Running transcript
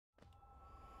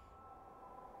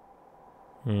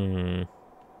Hmm.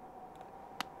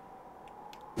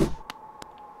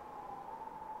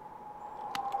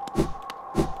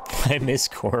 I miss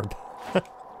Corb.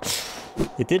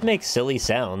 It did make silly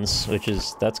sounds,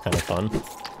 that's kind of fun.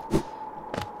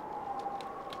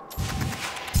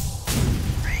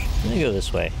 Let me go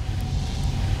this way.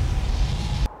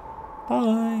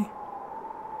 Bye.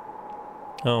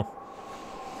 Oh.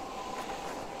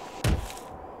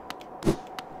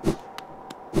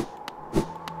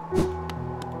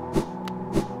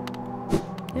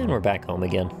 And we're back home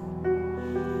again.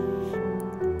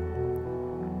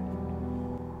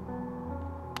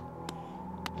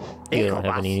 You don't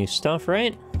have any new stuff,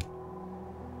 right?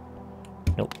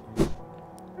 Nope. I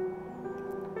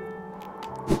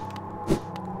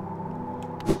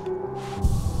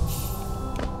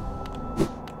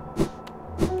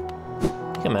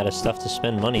think I'm out of stuff to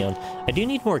spend money on. I do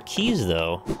need more keys,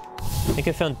 though. I think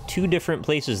I found 2 different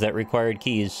places that required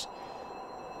keys.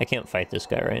 I can't fight this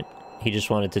guy, right? He just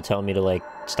wanted to tell me to, like,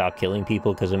 stop killing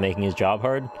people because I'm making his job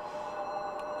hard.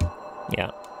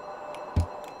 Yeah.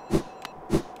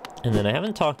 And then I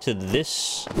haven't talked to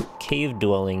this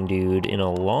cave-dwelling dude in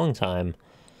a long time.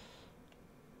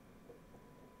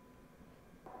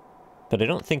 But I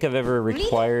don't think I've ever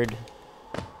required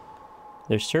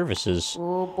their services.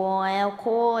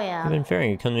 I've been fearing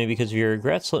you come to me because of your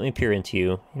regrets. Let me peer into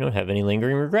you. You don't have any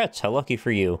lingering regrets. How lucky for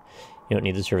you. You don't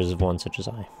need the services of one such as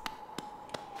I.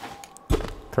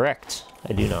 Correct.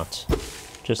 I do not.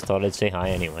 Just thought I'd say hi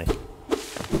anyway.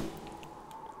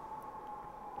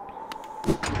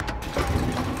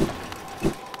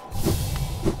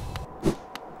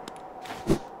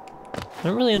 I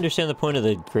don't really understand the point of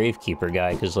the Gravekeeper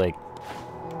guy, because, like,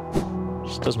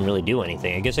 just doesn't really do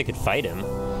anything. I guess I could fight him.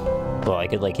 Well, I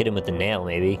could, like, hit him with the nail,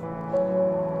 maybe.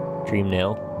 Dream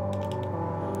nail.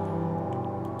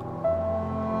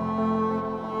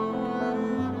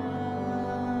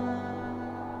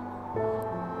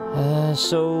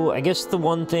 So, I guess the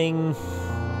one thing...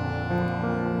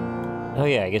 Oh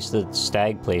yeah, I guess the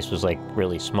stag place was, like,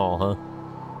 really small, huh?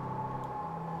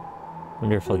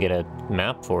 Wonder if I'll get a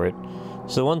map for it.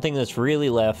 So the one thing that's really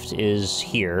left is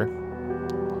here.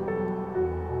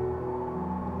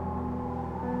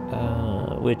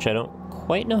 Which I don't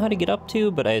quite know how to get up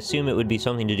to, but I assume it would be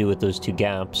something to do with those 2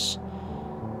 gaps.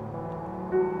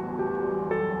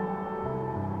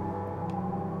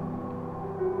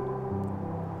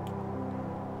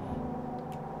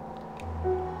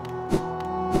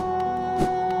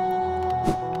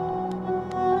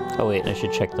 Oh wait, I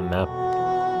should check the map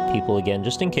people again,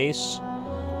 just in case.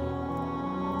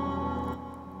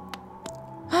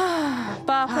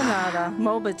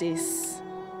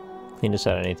 Clean us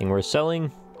out anything worth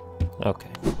selling? Okay.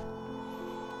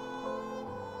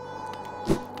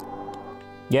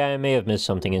 Yeah, I may have missed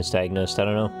something in Hallownest, I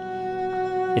don't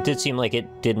know. It did seem like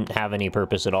it didn't have any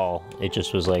purpose at all. It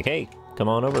just was like, hey, come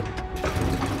on over.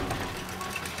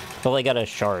 Well, I got a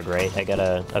shard, right? I got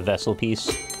a vessel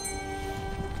piece.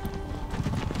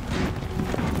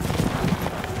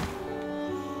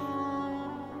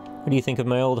 What do you think of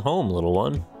my old home, little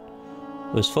one?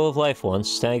 It was full of life once,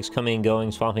 stags coming and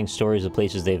going, swapping stories of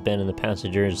places they've been and the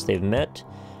passengers they've met.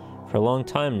 For a long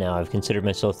time now, I've considered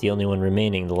myself the only one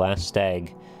remaining, the last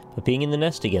stag. But being in the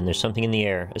nest again, there's something in the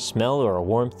air. A smell or a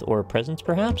warmth or a presence,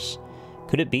 perhaps?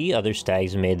 Could it be other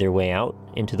stags have made their way out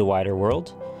into the wider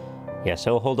world? Yes,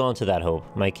 I will hold on to that hope.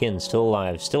 My kin, still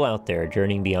alive, still out there,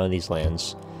 journeying beyond these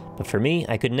lands. But for me,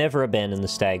 I could never abandon the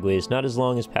stagways, not as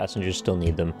long as passengers still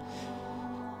need them.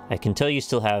 I can tell you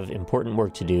still have important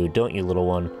work to do, don't you, little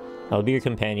one? I'll be your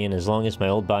companion as long as my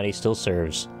old body still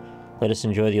serves. Let us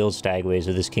enjoy the old stagways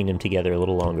of this kingdom together a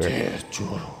little longer.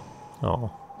 Oh,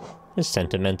 this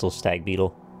sentimental stag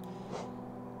beetle.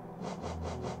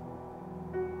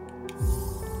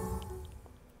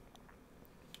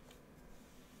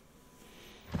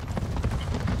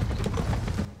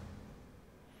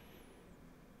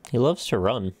 He loves to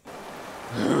run.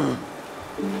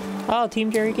 Oh,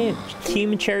 Team Cherry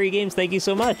Games, thank you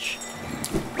so much.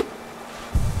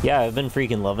 Yeah, I've been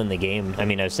freaking loving the game. I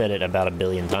mean, I've said it about 1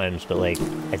 billion times, but, like,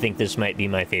 I think this might be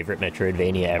my favorite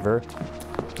Metroidvania ever,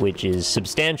 which is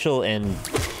substantial and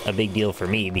a big deal for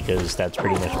me because that's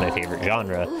pretty much my favorite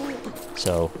genre.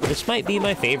 So, this might be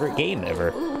my favorite game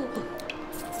ever.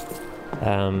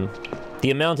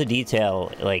 The amount of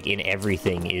detail, like, in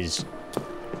everything is,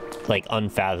 like,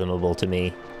 unfathomable to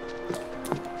me.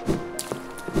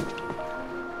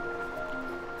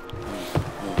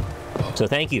 So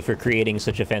thank you for creating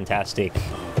such a fantastic,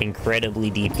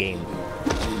 incredibly deep game.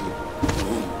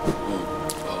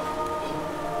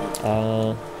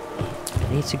 I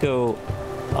need to go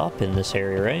up in this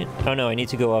area, right? Oh no, I need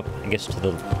to go up, I guess, to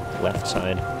the left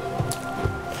side.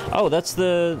 Oh, that's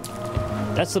the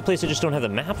place I just don't have the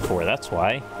map for, that's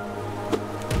why.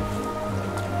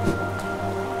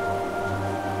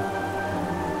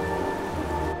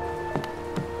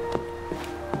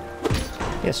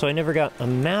 Yeah, so I never got a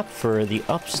map for the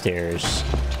upstairs.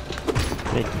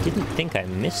 But I didn't think I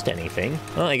missed anything.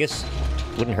 Well, I guess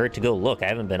it wouldn't hurt to go look. I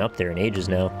haven't been up there in ages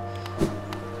now.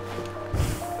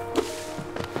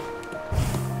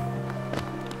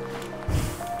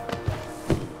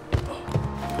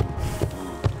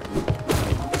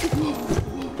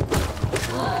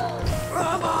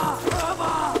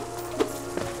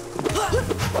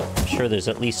 I'm sure there's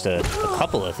at least a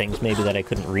couple of things maybe that I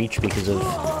couldn't reach because of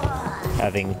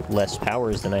having less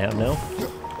powers than I have now.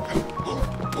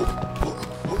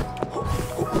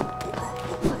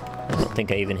 I don't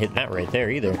think I even hit that right there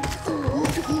either.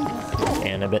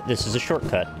 And I bet this is a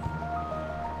shortcut.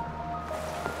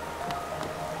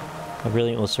 How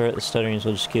brilliant will start the stuttering, so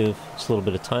we'll just give us a little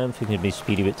bit of time. If we can be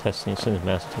speedy bit testing, as soon as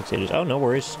master takes ages. Oh, no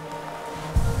worries.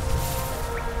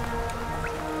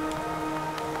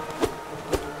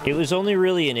 It was only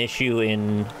really an issue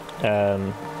in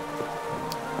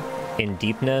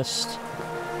Deep Nest.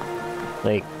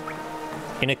 Like,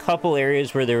 in a couple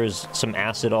areas where there was some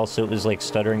acid also, it was like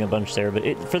stuttering a bunch there, but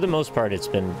for the most part it's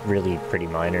been really pretty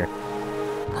minor.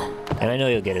 And I know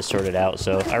you'll get it sorted out,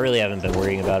 so I really haven't been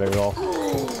worrying about it at all.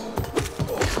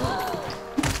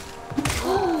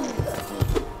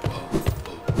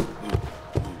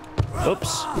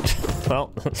 Oops.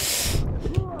 Well,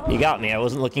 you got me. I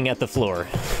wasn't looking at the floor.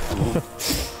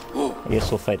 I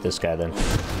guess we'll fight this guy then.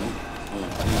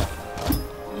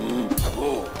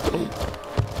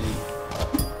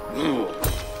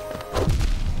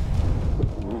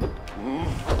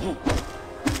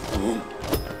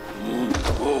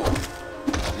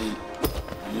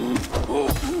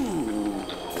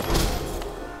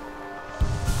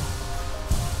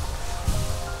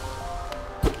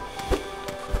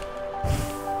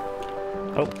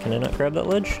 Oh, can I not grab that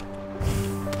ledge?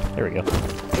 There we go.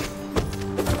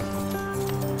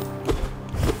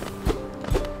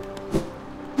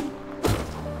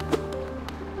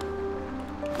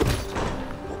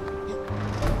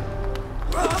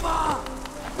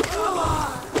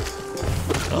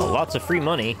 Oh, lots of free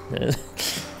money.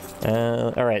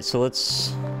 Alright, so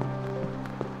let's...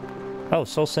 Oh,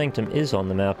 Soul Sanctum is on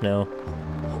the map now.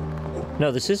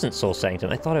 No, this isn't Soul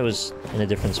Sanctum. I thought I was in a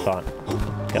different spot.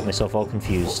 Got myself all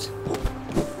confused.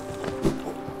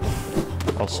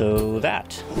 Also,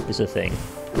 that is a thing.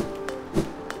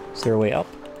 Is there a way up?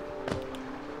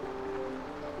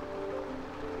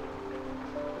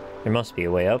 There must be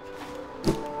a way up.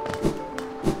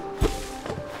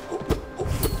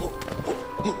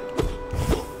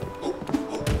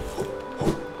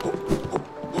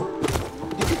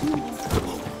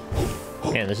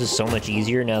 Man, this is so much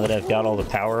easier now that I've got all the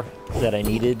power that I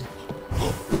needed.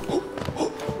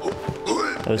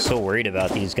 I was so worried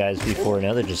about these guys before,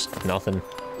 now they're just nothing.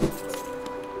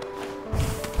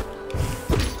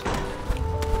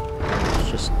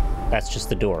 That's just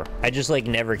the door. I just, like,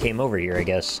 never came over here, I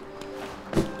guess.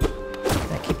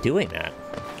 I keep doing that.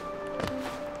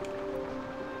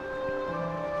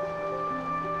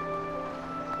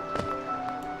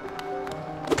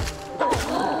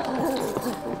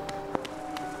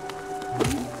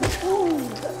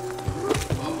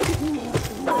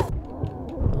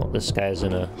 This guy's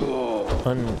in a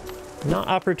not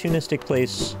opportunistic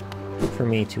place for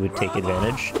me to take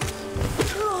advantage.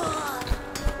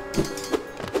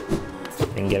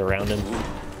 I can get around him.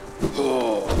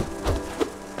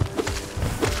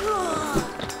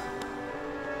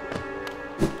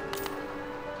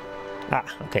 Ah,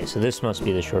 okay, so this must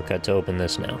be the shortcut to open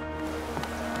this now.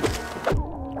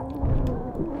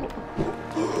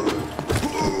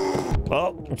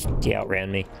 Oh, he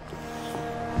outran me.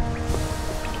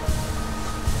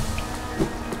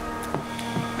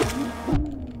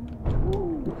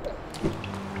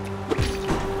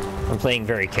 Playing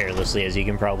very carelessly, as you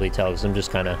can probably tell, because I'm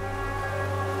just kind of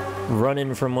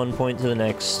running from one point to the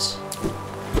next,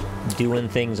 doing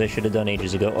things I should have done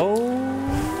ages ago. Oh,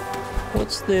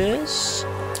 what's this?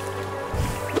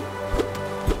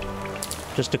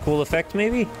 Just a cool effect,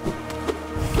 maybe?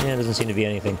 Yeah, it doesn't seem to be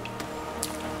anything.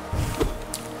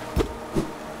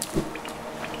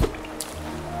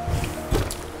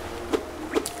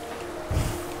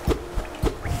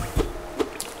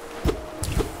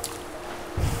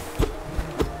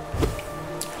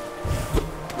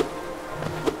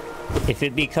 If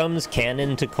it becomes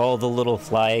canon to call the little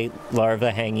fly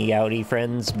larva hanging outy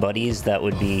friends buddies, that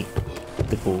would be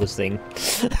the coolest thing.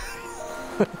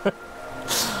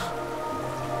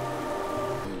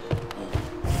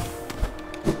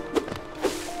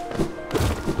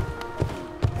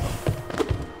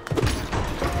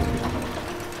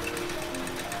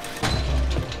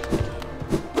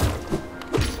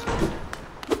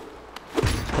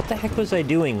 the heck was I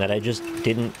doing that I just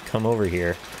didn't come over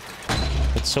here?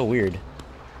 It's so weird.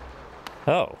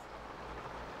 Oh.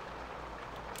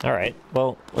 Alright,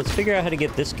 well, let's figure out how to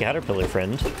get this caterpillar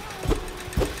friend.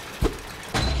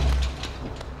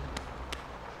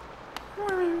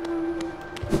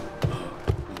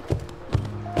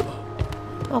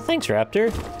 Oh, thanks,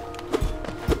 Raptor.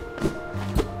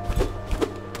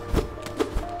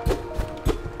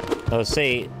 I would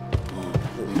say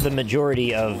the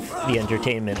majority of the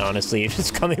entertainment, honestly,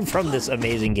 is coming from this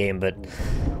amazing game, but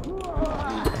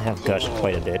I have gushed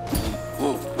quite a bit.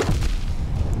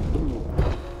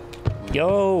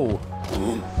 Yo!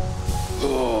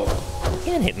 You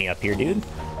can't hit me up here, dude.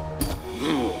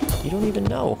 You don't even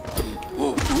know.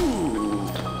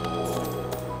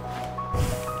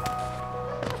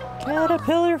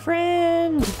 Caterpillar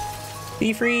friend!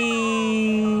 Be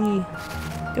free!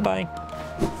 Goodbye.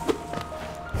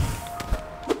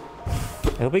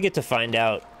 I hope we get to find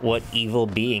out what evil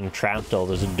being trapped all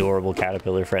those adorable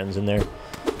caterpillar friends in there.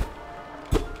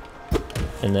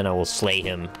 And then I will slay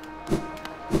him.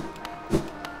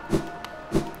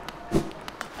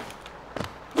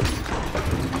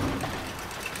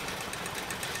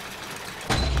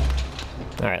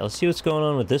 Alright, let's see what's going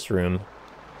on with this room.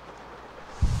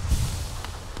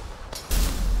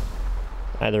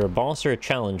 Either a boss or a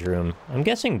challenge room. I'm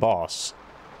guessing boss.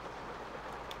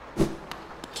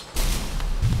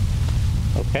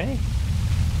 Okay.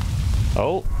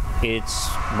 Oh, it's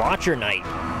Watcher Night.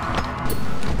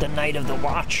 The night of the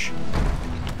watch.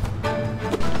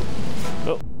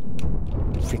 Oh.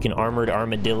 Freaking armored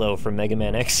armadillo from Mega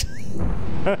Man X.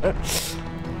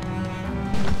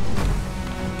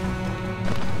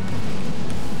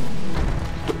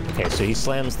 Okay, so he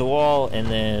slams the wall and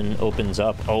then opens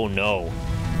up. Oh no.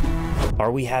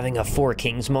 Are we having a Four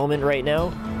Kings moment right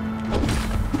now?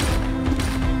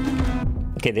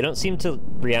 Okay, they don't seem to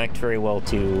react very well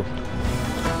to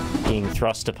being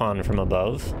thrust upon from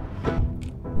above.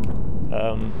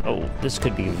 Oh, this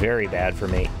could be very bad for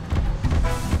me.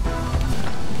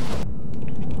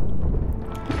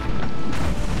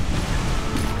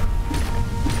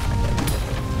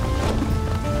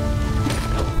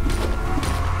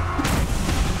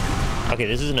 Okay,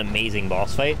 this is an amazing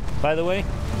boss fight, by the way.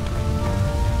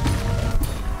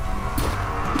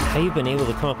 How you've been able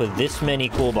to come up with this many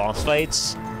cool boss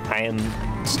fights, I am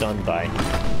stunned by.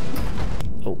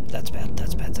 Oh, that's bad,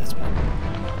 that's bad, that's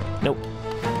bad. Nope.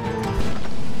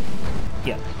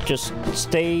 Yeah, just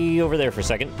stay over there for a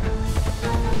second.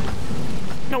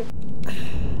 Nope.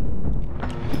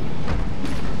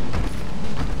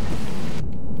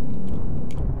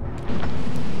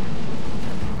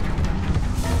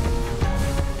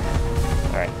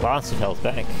 Alright, lots of health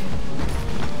back.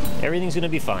 Everything's gonna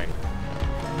be fine.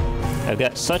 I've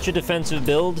got such a defensive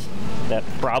build that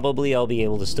probably I'll be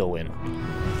able to still win.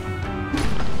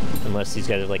 Unless these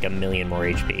guys have like a million more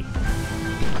HP.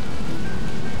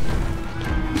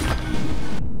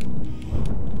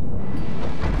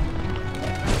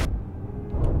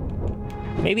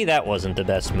 Maybe that wasn't the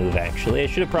best move, actually. I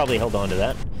should have probably held on to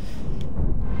that.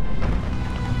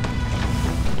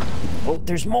 Oh,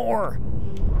 there's more!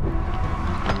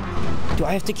 Do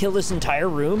I have to kill this entire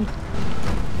room?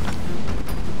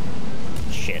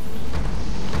 Shit.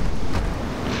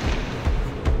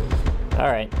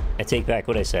 Alright, I take back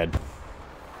what I said.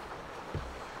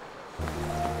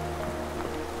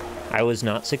 I was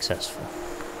not successful.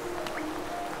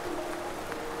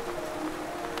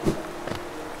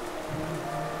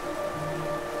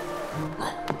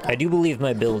 I do believe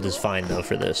my build is fine, though,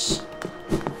 for this.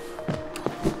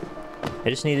 I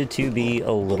just needed to be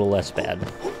a little less bad.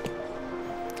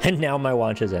 And now my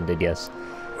watch has ended, yes.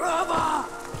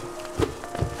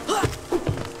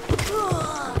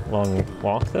 Long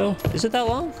walk, though? Is it that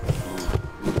long?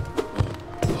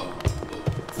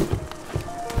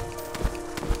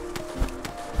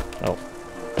 Oh.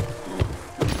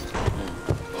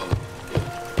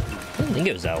 I didn't think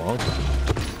it was that long.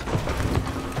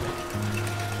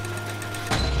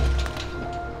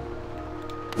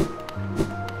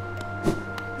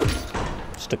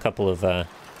 Just a couple of,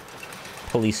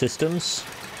 pulley systems.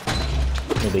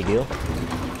 No big deal.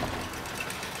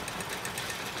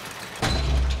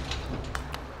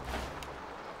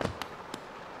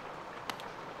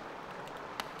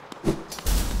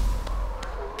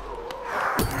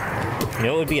 You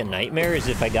know what would be a nightmare is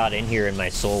if I got in here and my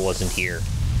soul wasn't here.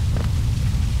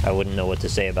 I wouldn't know what to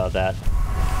say about that.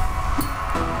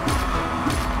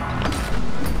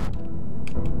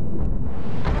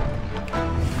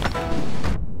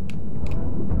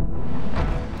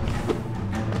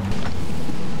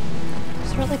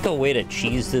 Is there like a way to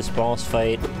cheese this boss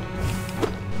fight?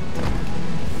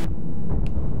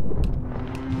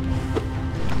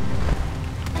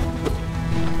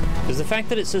 Because the fact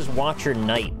that it says Watcher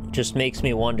Night just makes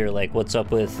me wonder, like, what's up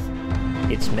with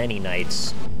its many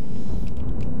nights.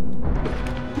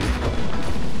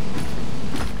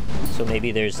 So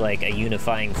maybe there's, like, a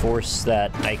unifying force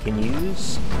that I can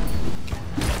use?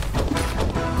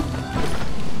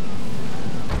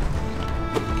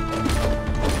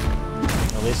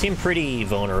 Well, they seem pretty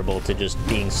vulnerable to just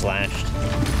being slashed.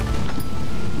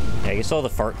 Yeah, I guess all the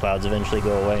fart clouds eventually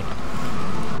go away.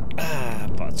 Ah,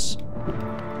 butts.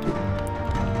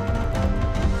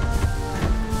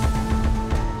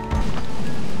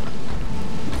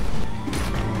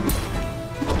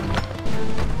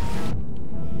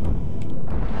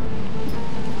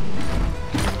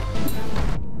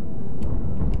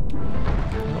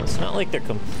 Like they're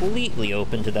completely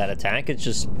open to that attack. It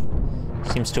just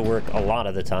seems to work a lot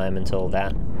of the time until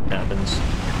that happens.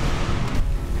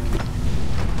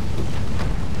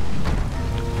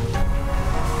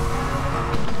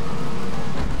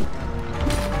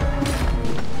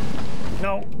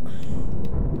 No.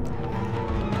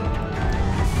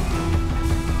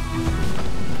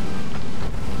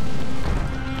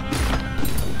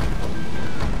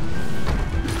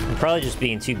 I'm probably just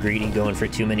being too greedy, going for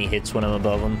too many hits when I'm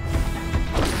above them.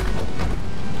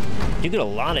 You get a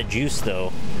lot of juice,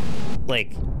 though.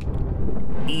 Like,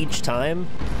 each time,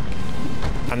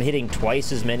 I'm hitting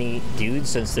twice as many dudes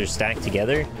since they're stacked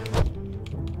together.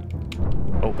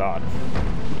 Oh, God.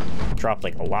 Dropped,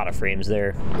 like, a lot of frames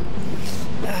there.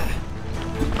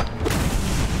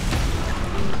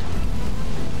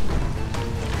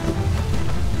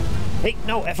 Hey,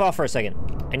 no, F off for a second.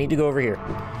 I need to go over here.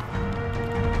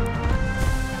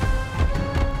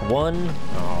 One.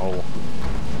 Oh.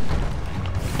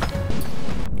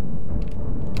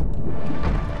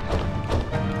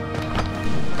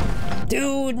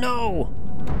 Dude, no!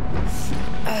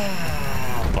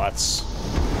 Ah, butts.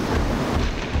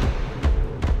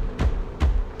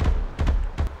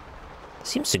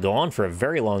 Seems to go on for a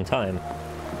very long time.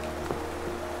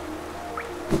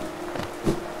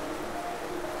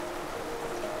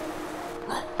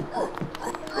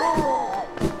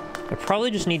 I probably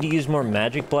just need to use more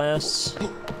magic blasts.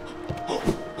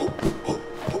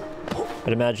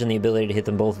 I'd imagine the ability to hit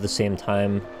them both at the same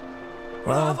time.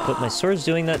 Well, but my sword's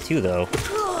doing that too, though.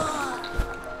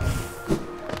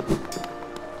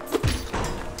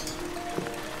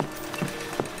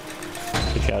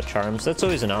 Switch out charms. That's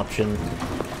always an option.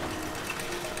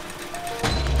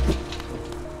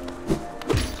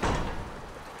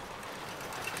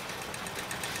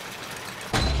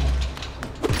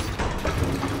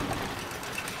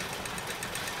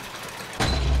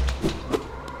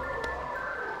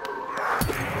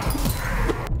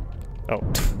 Oh.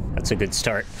 That's a good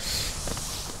start.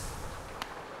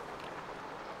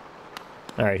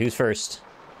 Alright, who's first?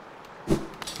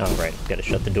 Oh, right. Gotta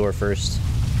shut the door first.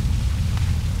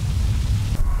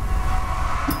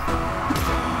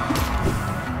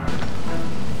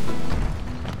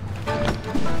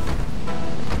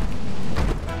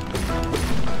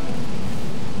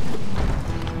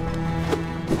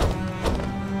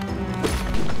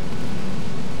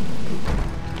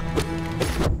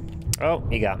 Oh,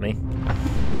 he got me.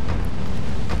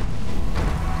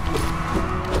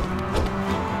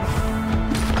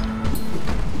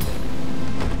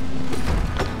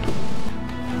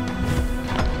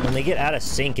 When they get out of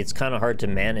sync, it's kind of hard to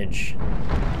manage.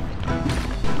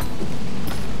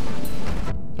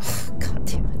 Oh, God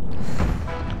damn it.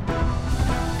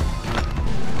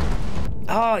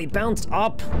 Oh, he bounced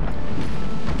up.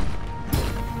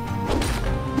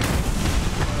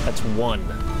 That's one.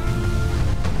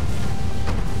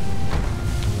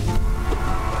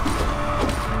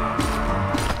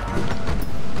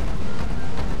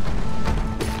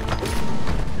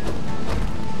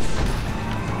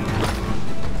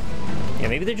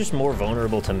 Maybe they're just more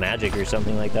vulnerable to magic or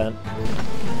something like that.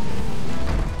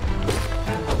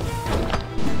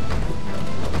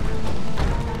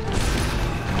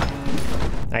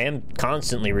 I am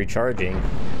constantly recharging.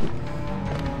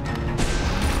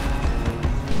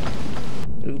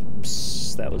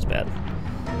 Oops, that was bad.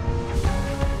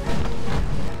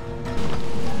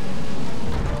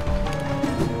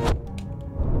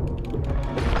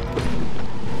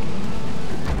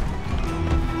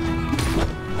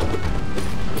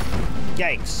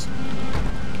 Yikes.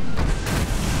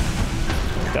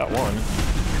 Got one.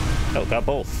 Oh, got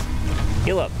both.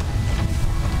 Heal up.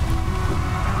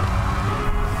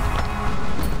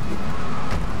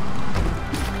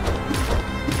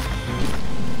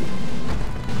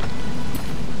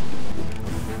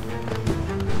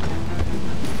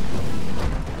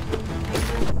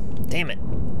 Damn it.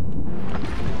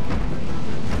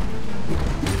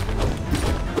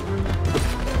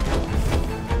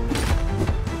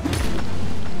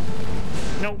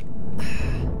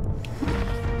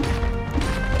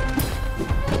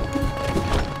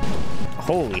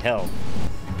 Holy hell.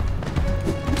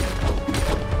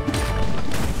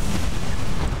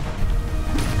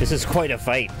 This is quite a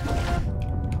fight.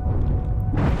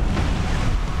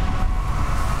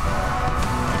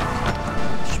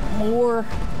 There's more.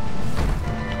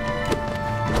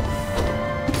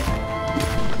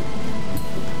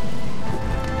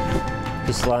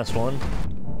 This is the last one.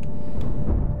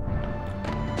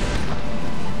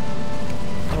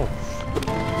 Oh.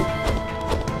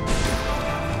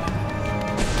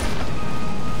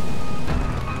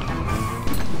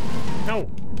 No.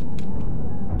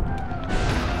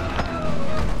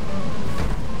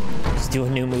 He's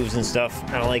doing new moves and stuff.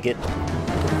 I don't like it.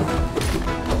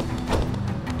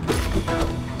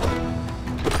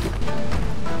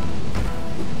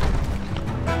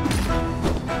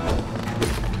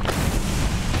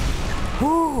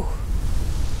 Woo!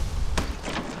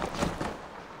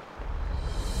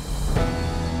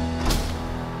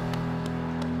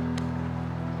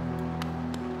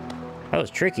 That was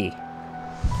tricky.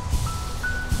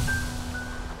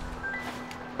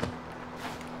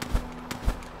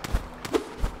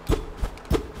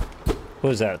 What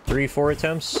was that? 3-4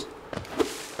 attempts?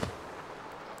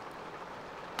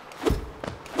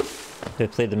 Have I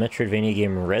played the metroidvania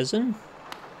game Resin?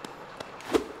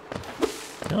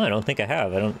 No, I don't think I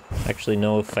have. I don't actually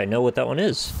know if I know what that one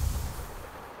is.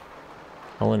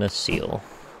 Hallownest seal.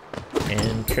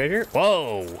 And treasure?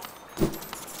 Whoa!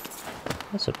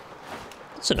 That's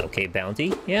an okay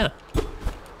bounty, yeah.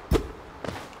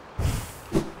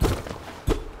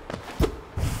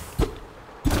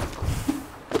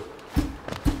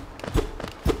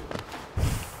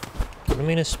 What am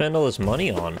I gonna spend all this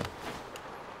money on?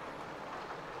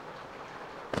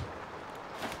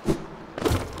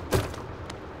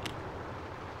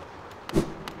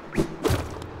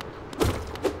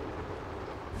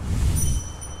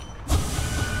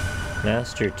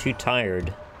 Master, too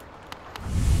tired.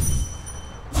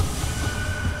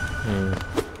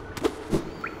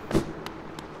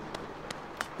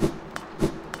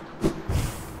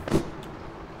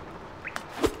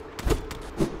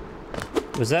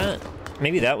 Was that...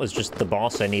 Maybe that was just the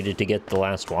boss I needed to get the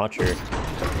last Watcher.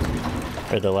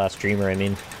 Or the last Dreamer, I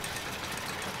mean.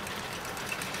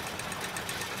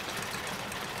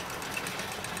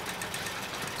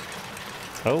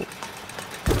 Oh.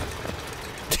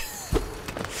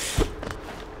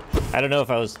 I don't know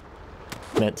if I was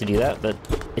meant to do that, but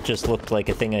it just looked like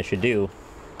a thing I should do.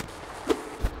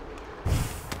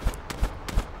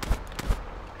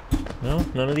 No,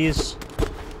 none of these...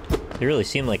 They really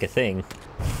seem like a thing.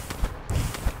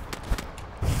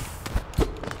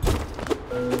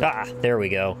 Ah, there we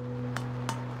go.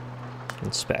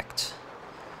 Inspect.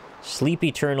 Sleep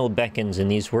eternal beckons, and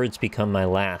these words become my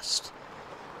last.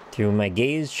 Through my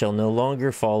gaze shall no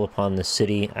longer fall upon the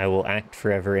city, I will act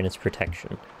forever in its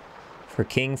protection. For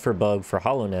king, for bug, for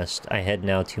Hallownest, I head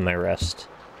now to my rest.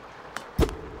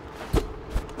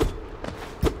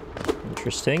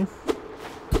 Interesting.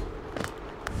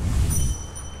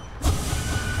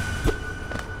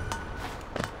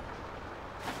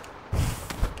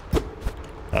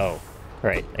 Oh,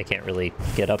 right, I can't really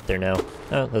get up there now.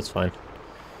 Oh, that's fine.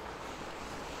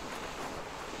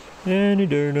 Any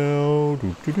day now.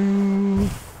 Doo -doo -doo.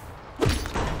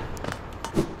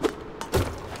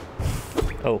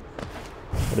 Oh,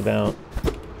 what about...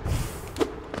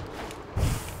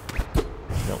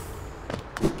 No.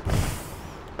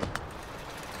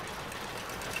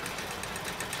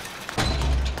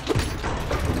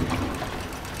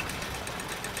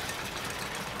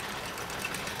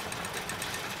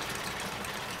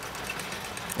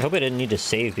 I hope I didn't need to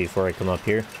save before I come up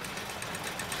here.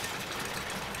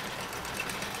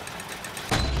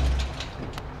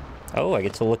 Oh, I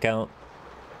get to look out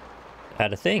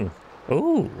at a thing.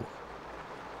 Ooh.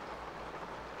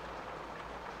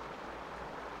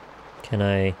 Can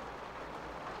I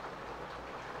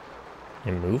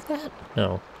move that?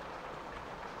 No.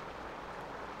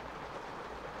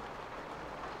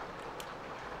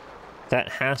 That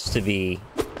has to be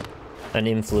an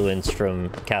influence from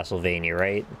Castlevania,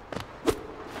 right?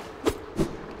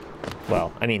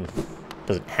 Well, I mean,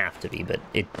 doesn't have to be, but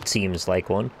it seems like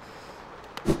one.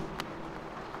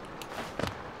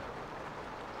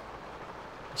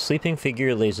 Sleeping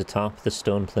figure lays atop the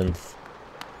stone plinth.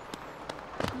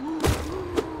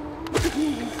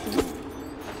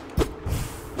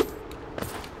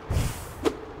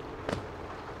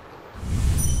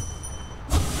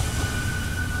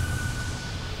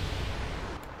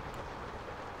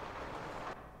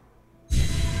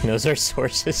 Those are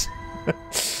sources.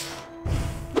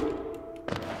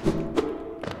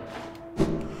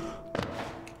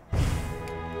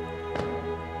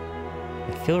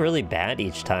 I feel really bad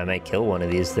each time I kill one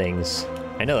of these things.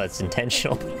 I know that's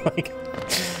intentional, but like...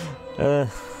 I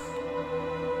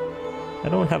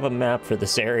don't have a map for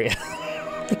this area.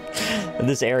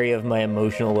 This area of my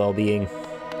emotional well-being.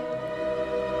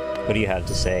 What do you have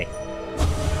to say?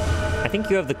 I think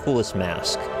you have the coolest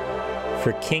mask.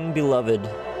 For King Beloved...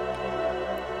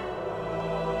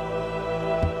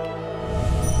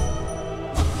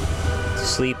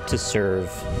 Sleep to serve.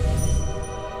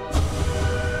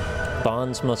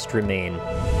 Bonds must remain.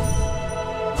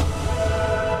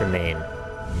 Remain.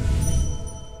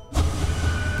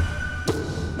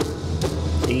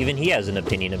 Even he has an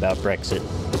opinion about Brexit.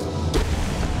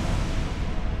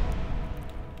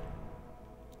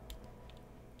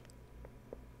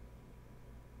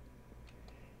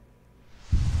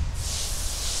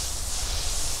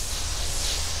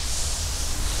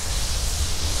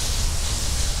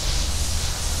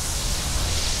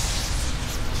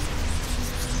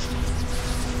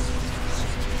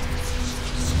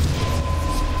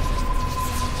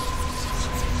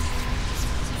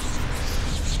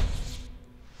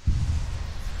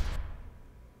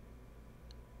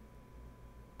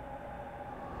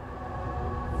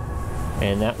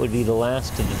 And that would be the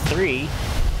last of the 3.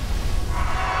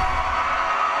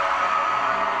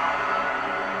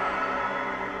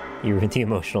 You ruined the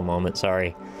emotional moment,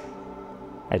 sorry.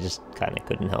 I just kind of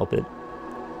couldn't help it.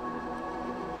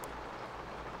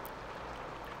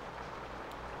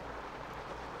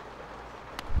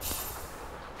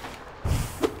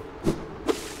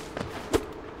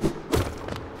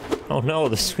 Oh no,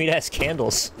 the sweet-ass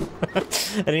candles. I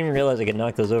didn't even realize I could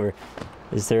knock those over.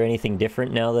 Is there anything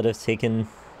different now that I've taken...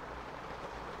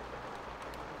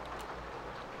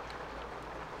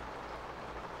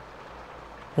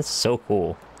 That's so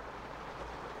cool.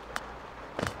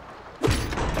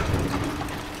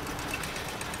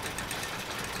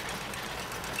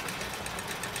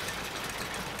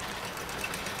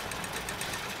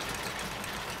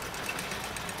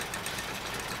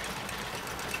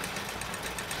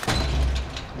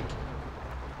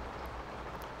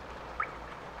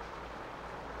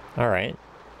 Alright.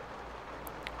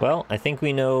 Well, I think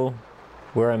we know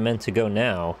where I'm meant to go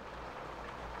now.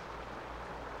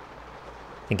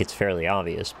 I think it's fairly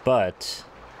obvious, but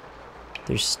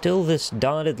there's still this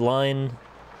dotted line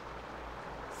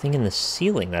thing in the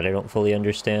ceiling that I don't fully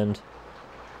understand.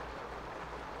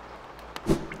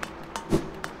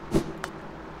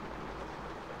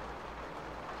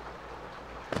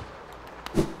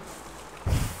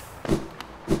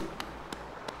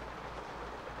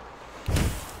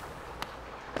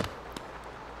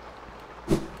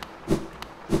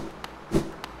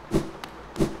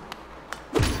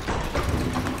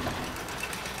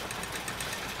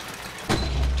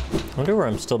 I wonder where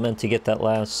I'm still meant to get that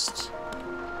last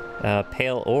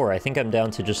pale ore. I think I'm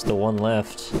down to just the one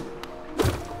left.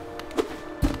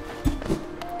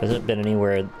 Hasn't been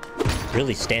anywhere it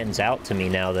really stands out to me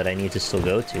now that I need to still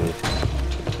go to.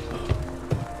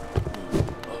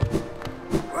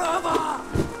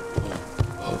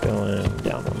 We're going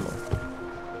down one more.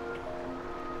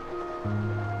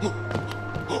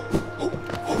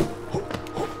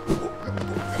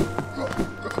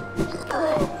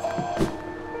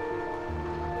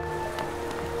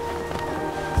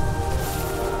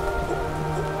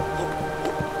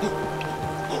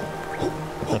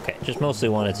 Just mostly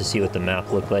wanted to see what the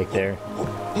map looked like there.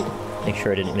 Make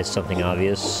sure I didn't miss something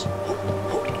obvious.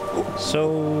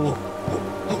 So...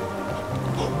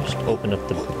 just open up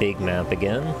the big map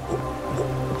again.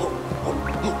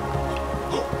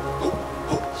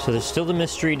 So there's still the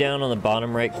mystery down on the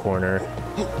bottom right corner.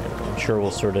 I'm sure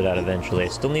we'll sort it out eventually. I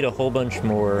still need a whole bunch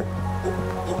more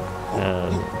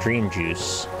dream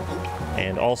juice.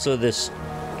 And also this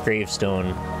gravestone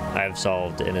I've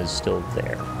solved and is still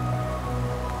there.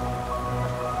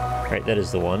 Right, that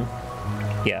is the one.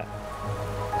 Yeah.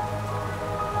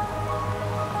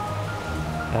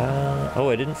 Oh,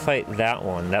 I didn't fight that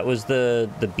one. That was the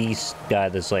beast guy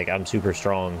that's like, I'm super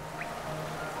strong.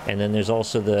 And then there's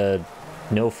also the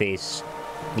no-face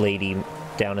lady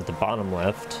down at the bottom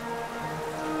left.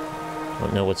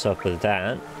 Don't know what's up with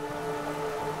that.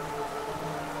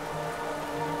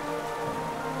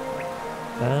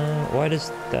 Why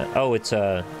does that... Oh, it's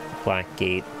a black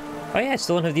gate. Oh yeah, I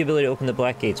still don't have the ability to open the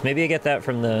black gates. Maybe I get that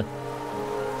from the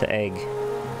egg.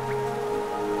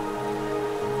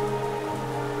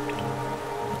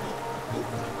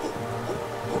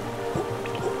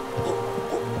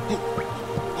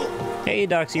 Hey,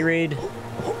 Doxy Raid.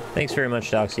 Thanks very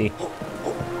much, Doxy.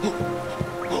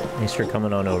 Thanks for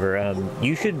coming on over.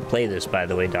 You should play this, by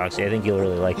the way, Doxy. I think you'll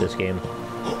really like this game.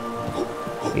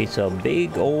 It's a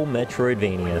big old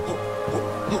metroidvania.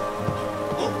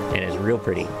 real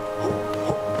pretty.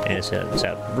 And it's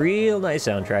a real nice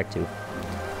soundtrack, too.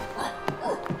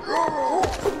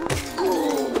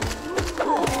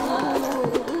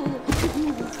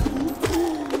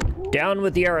 Down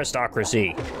with the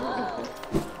aristocracy.